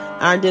now.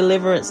 Our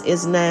deliverance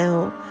is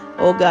now.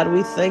 Oh, God,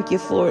 we thank you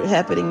for it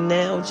happening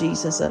now,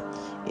 Jesus.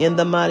 In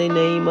the mighty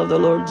name of the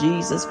Lord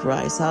Jesus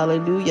Christ.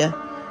 Hallelujah.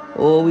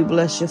 Oh, we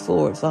bless you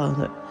for it,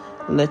 Father.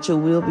 Let your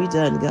will be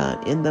done,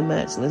 God, in the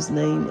matchless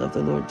name of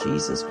the Lord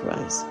Jesus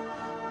Christ.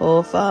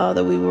 Oh,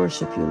 Father, we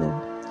worship you,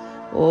 Lord.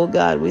 Oh,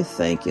 God, we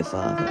thank you,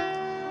 Father.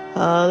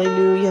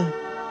 Hallelujah.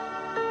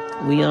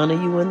 We honor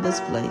you in this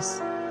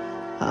place.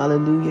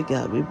 Hallelujah,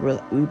 God. We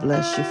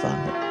bless you,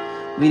 Father.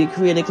 We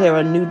decree and declare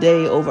a new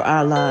day over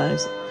our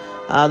lives.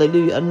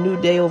 Hallelujah. A new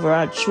day over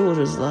our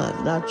children's lives,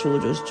 not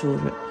children's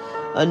children.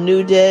 A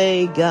new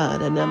day,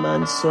 God. A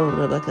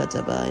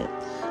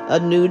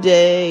new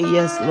day,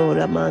 yes, Lord.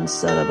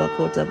 Yes,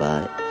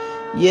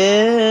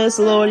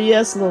 Lord.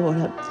 Yes,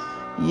 Lord.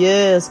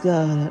 Yes,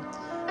 God.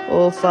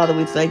 Oh, Father,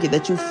 we thank you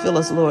that you fill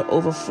us, Lord,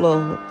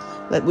 overflow.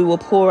 That we will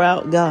pour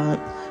out, God.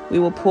 We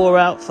will pour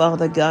out,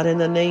 Father God, in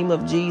the name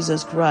of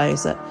Jesus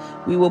Christ.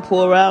 We will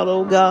pour out,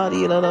 oh God.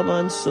 We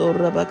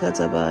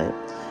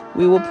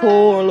will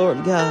pour,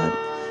 Lord God.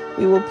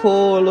 We will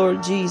pour,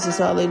 Lord Jesus.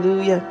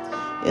 Hallelujah.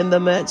 In the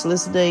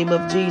matchless name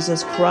of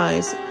Jesus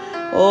Christ.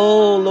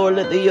 Oh, Lord,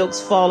 let the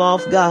yokes fall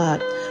off,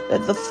 God.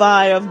 Let the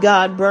fire of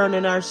God burn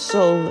in our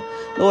soul.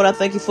 Lord, I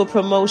thank you for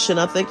promotion.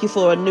 I thank you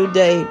for a new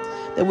day,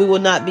 that we will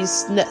not be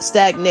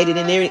stagnated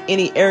in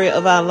any area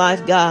of our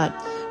life, God.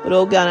 But,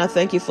 oh God, I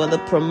thank you for the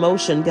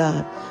promotion,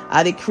 God.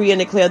 I decree and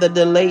declare the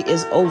delay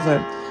is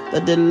over.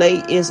 The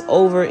delay is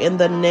over in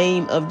the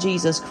name of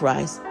Jesus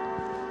Christ.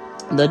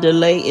 The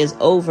delay is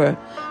over.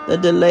 The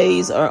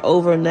delays are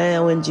over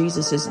now in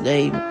Jesus'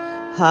 name.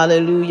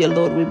 Hallelujah,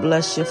 Lord, we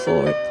bless you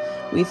for it.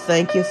 We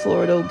thank you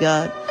for it, oh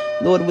God.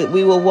 Lord,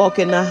 we will walk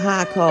in the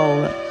high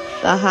call.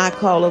 The high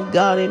call of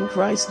God in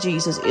Christ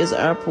Jesus is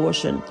our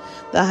portion.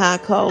 The high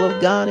call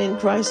of God in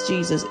Christ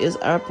Jesus is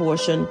our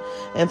portion.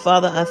 And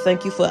Father, I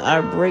thank you for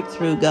our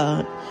breakthrough,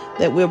 God,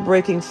 that we're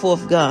breaking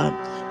forth, God.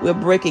 We're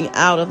breaking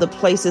out of the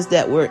places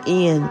that we're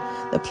in.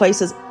 The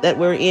places that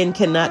we're in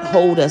cannot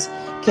hold us,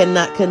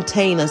 cannot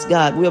contain us,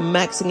 God. We're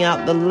maxing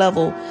out the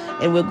level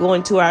and we're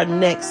going to our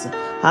next.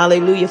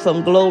 Hallelujah.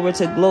 From glory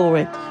to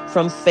glory,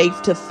 from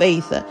faith to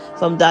faith,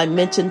 from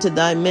dimension to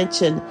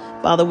dimension.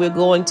 Father, we're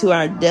going to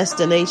our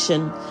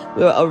destination.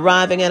 We're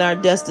arriving at our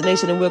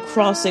destination and we're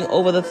crossing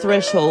over the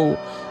threshold,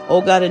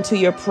 oh God, into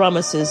your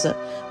promises.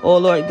 Oh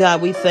Lord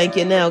God, we thank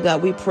you now,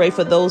 God. We pray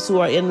for those who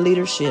are in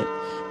leadership.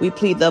 We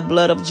plead the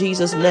blood of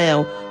Jesus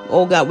now.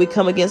 Oh God, we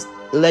come against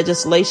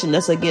legislation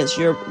that's against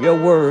your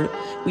word.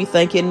 We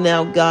thank you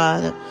now,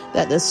 God,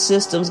 that the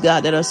systems,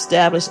 God, that are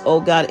established, oh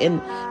God,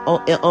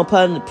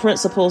 upon the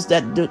principles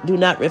that do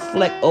not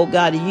reflect, oh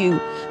God, you,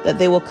 that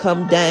they will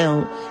come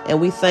down. And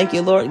we thank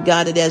you, Lord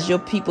God, that as your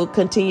people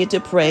continue to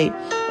pray,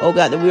 oh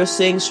God, that we're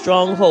seeing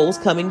strongholds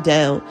coming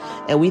down.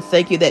 And we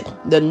thank you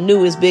that the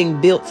new is being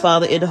built,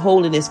 Father, in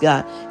holiness,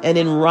 God, and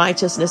in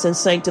righteousness and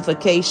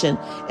sanctification,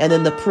 and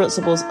in the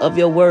principles of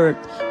your word.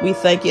 We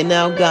thank you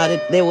now, God,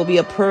 that there will be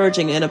a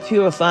purging and a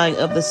purifying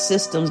of the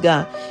systems,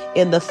 God,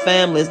 in the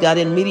families, God,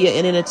 in media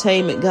and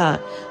entertainment,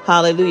 God.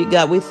 Hallelujah,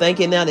 God. We thank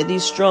you now that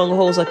these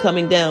strongholds are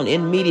coming down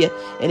in media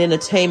and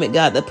entertainment,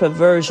 God. The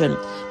perversion,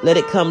 let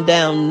it come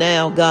down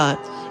now, God.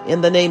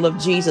 In the name of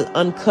Jesus,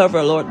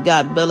 uncover, Lord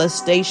God,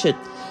 molestation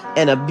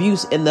and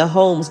abuse in the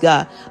homes,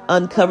 God.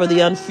 Uncover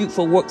the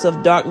unfruitful works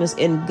of darkness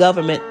in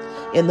government,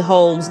 in the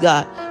homes,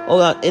 God. Oh,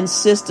 God, in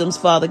systems,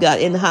 Father God,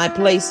 in high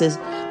places.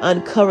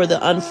 Uncover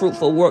the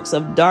unfruitful works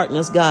of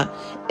darkness, God,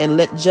 and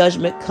let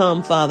judgment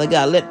come, Father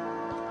God.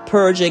 Let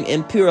purging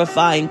and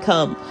purifying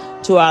come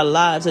to our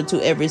lives and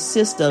to every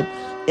system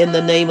in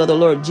the name of the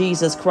Lord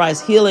Jesus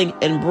Christ. Healing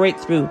and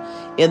breakthrough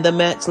in the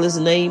matchless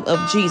name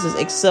of Jesus.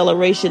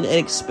 Acceleration and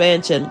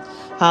expansion.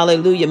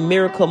 Hallelujah.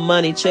 Miracle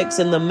money, checks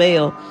in the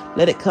mail.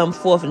 Let it come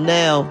forth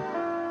now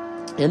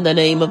in the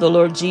name of the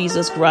Lord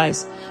Jesus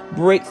Christ.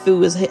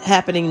 Breakthrough is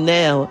happening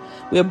now.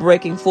 We're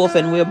breaking forth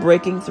and we're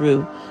breaking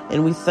through.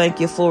 And we thank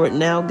you for it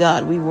now,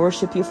 God. We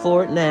worship you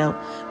for it now.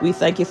 We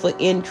thank you for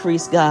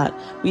increase, God.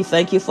 We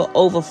thank you for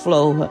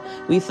overflow.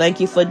 We thank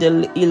you for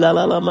deliverance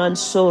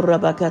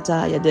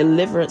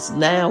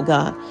now,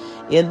 God.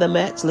 In the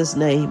matchless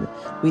name,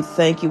 we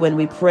thank you and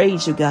we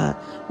praise you, God.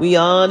 We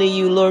honor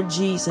you, Lord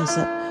Jesus.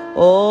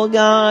 Oh,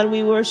 God,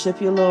 we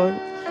worship you, Lord.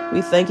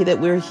 We thank you that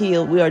we're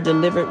healed, we are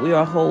delivered, we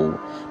are whole.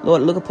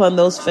 Lord, look upon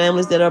those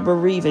families that are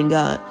bereaving,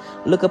 God.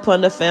 Look upon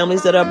the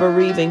families that are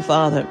bereaving,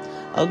 Father.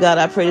 Oh, God,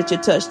 I pray that you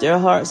touch their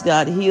hearts,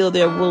 God. Heal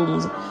their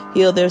wounds.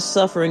 Heal their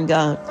suffering,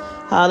 God.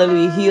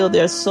 Hallelujah. Heal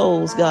their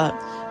souls, God.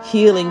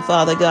 Healing,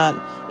 Father God.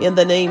 In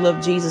the name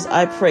of Jesus,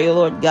 I pray,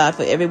 Lord God,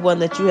 for everyone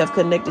that you have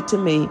connected to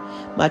me,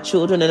 my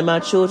children and my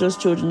children's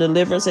children,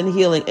 deliverance and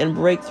healing and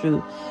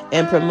breakthrough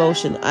and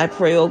promotion. I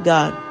pray, oh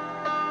God,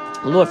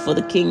 Lord, for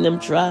the Kingdom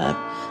Tribe.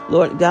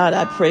 Lord God,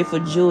 I pray for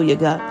Julia,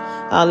 God.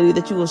 Hallelujah,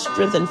 that you will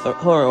strengthen for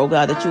her, oh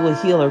God, that you will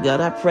heal her, God.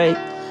 I pray,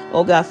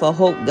 oh God, for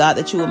hope, God,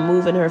 that you will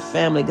move in her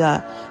family,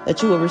 God,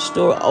 that you will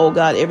restore, oh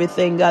God,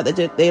 everything, God,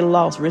 that they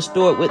lost.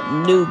 Restore it with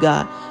new,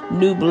 God,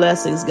 new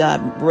blessings, God,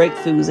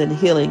 breakthroughs and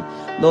healing.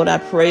 Lord, I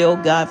pray, oh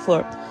God, for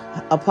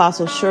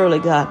Apostle Shirley,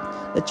 God,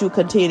 that you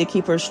continue to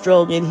keep her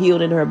strong and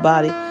healed in her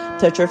body.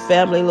 Touch her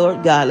family,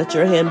 Lord God. Let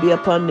your hand be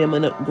upon them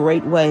in a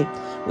great way.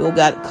 Oh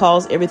God,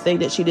 cause everything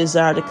that she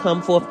desired to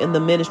come forth in the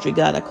ministry,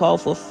 God. I call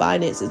for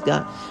finances,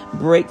 God,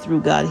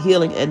 breakthrough, God,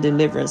 healing and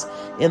deliverance.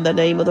 In the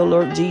name of the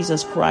Lord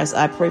Jesus Christ,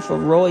 I pray for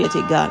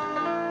royalty, God.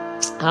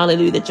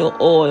 Hallelujah, that your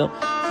oil,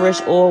 fresh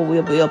oil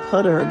will be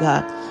upon her,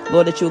 God.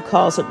 Lord, that you will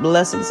cause her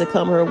blessings to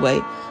come her way,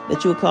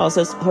 that you will cause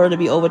her to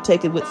be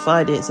overtaken with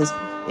finances.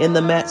 In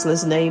the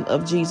matchless name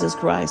of Jesus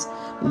Christ.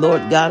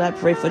 Lord God, I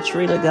pray for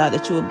Trina, God,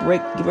 that you will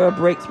give her a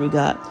breakthrough,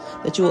 God,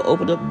 that you will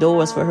open up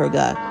doors for her,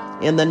 God,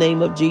 in the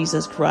name of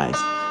Jesus Christ.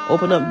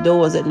 Open up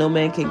doors that no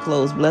man can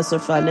close. Bless her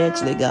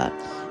financially, God,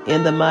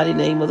 in the mighty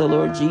name of the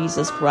Lord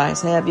Jesus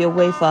Christ. Have your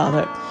way,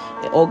 Father.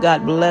 Oh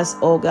God, bless,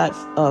 oh God,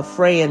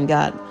 Fran,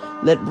 God.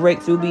 Let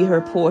breakthrough be her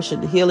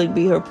portion, healing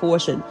be her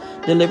portion,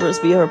 deliverance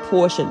be her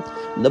portion.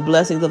 The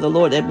blessings of the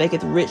Lord that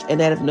maketh rich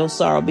and addeth no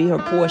sorrow be her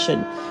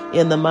portion.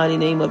 In the mighty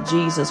name of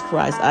Jesus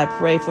Christ, I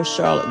pray for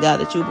Charlotte,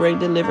 God, that you bring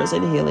deliverance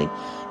and healing.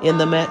 In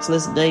the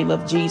matchless name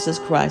of Jesus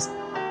Christ.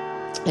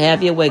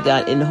 Have your way,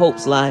 God, in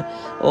Hope's life.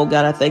 Oh,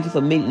 God, I thank you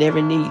for meeting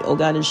every need. Oh,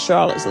 God, in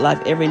Charlotte's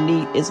life, every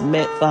need is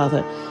met,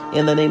 Father.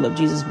 In the name of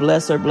Jesus,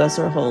 bless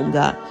her home,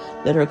 God.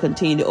 Let her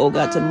continue, oh,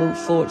 God, to move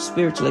forward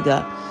spiritually,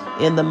 God.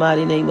 In the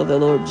mighty name of the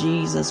Lord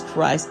Jesus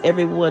Christ.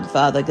 Everyone,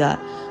 Father God.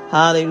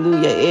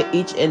 Hallelujah.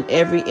 Each and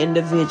every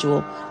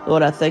individual.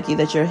 Lord, I thank you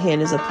that your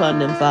hand is upon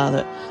them,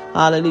 Father.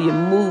 Hallelujah.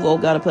 Move, oh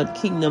God, upon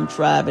Kingdom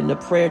Tribe and the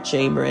prayer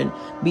chamber, and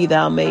be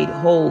thou made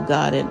whole,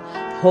 God, and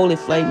holy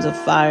flames of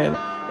fire.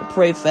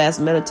 Pray,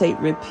 fast, meditate,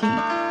 repeat.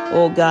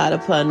 Oh God,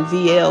 upon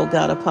VL,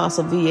 God,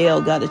 Apostle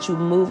VL, God, that you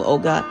move, oh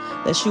God,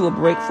 that she will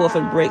break forth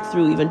and break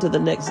through even to the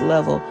next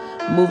level.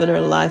 Move in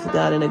her life,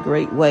 God, in a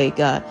great way,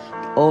 God.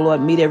 Oh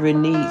Lord, meet every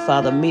need,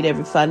 Father. Meet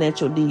every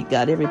financial need,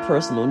 God, every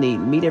personal need.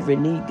 Meet every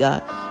need,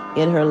 God,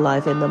 in her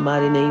life, in the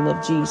mighty name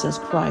of Jesus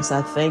Christ.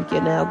 I thank you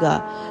now,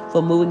 God,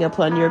 for moving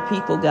upon your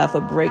people, God,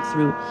 for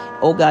breakthrough,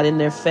 oh God, in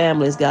their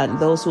families, God, and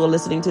those who are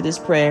listening to this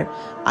prayer.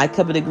 I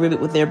come in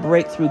agreement with their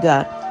breakthrough,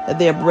 God, that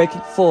they're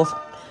breaking forth.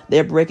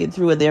 They're breaking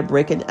through and they're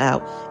breaking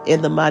out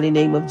in the mighty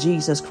name of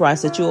Jesus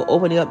Christ, that you're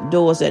opening up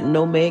doors that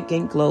no man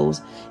can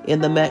close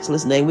in the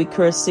matchless name. We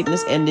curse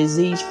sickness and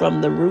disease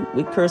from the root.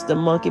 We curse the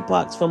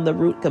monkeypox from the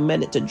root,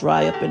 command it to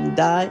dry up and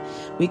die.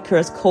 We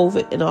curse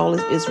COVID and all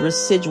its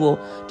residual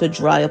to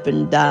dry up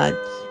and die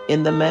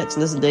in the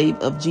matchless name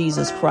of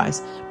Jesus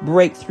Christ.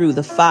 Break through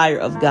the fire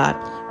of God.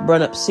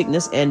 Burn up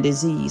sickness and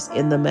disease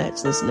in the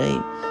matchless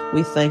name.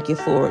 We thank you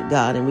for it,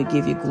 God, and we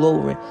give you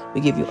glory,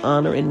 we give you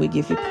honor, and we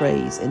give you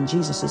praise. In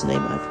Jesus'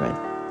 name I pray.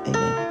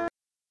 Amen.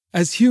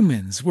 As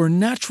humans, we're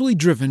naturally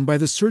driven by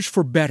the search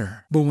for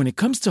better. But when it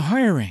comes to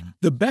hiring,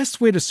 the best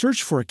way to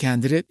search for a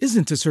candidate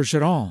isn't to search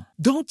at all.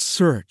 Don't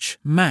search,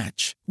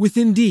 match with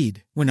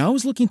Indeed. When I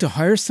was looking to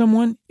hire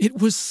someone,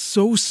 it was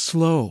so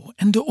slow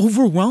and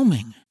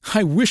overwhelming.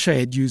 I wish I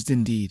had used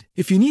Indeed.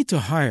 If you need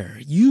to hire,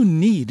 you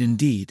need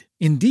Indeed.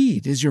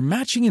 Indeed is your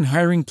matching and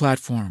hiring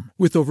platform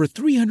with over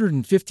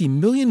 350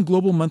 million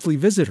global monthly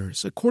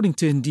visitors, according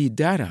to Indeed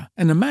data,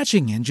 and a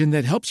matching engine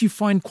that helps you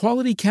find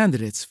quality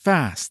candidates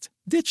fast.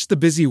 Ditch the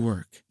busy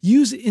work.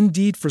 Use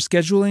Indeed for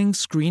scheduling,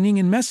 screening,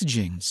 and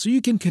messaging so you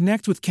can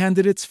connect with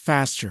candidates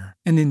faster.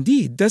 And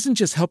Indeed doesn't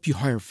just help you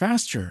hire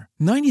faster.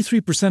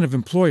 93% of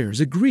employers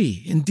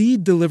agree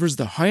Indeed delivers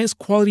the highest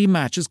quality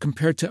matches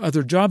compared to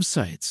other job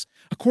sites,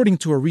 according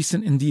to a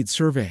recent Indeed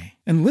survey.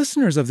 And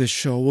listeners of this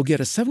show will get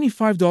a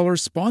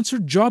 $75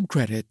 sponsored job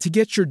credit to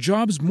get your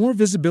jobs more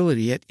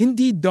visibility at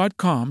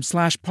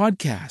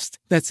Indeed.com/podcast.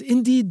 That's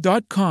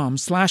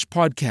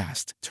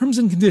Indeed.com/podcast. Terms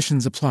and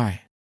conditions apply.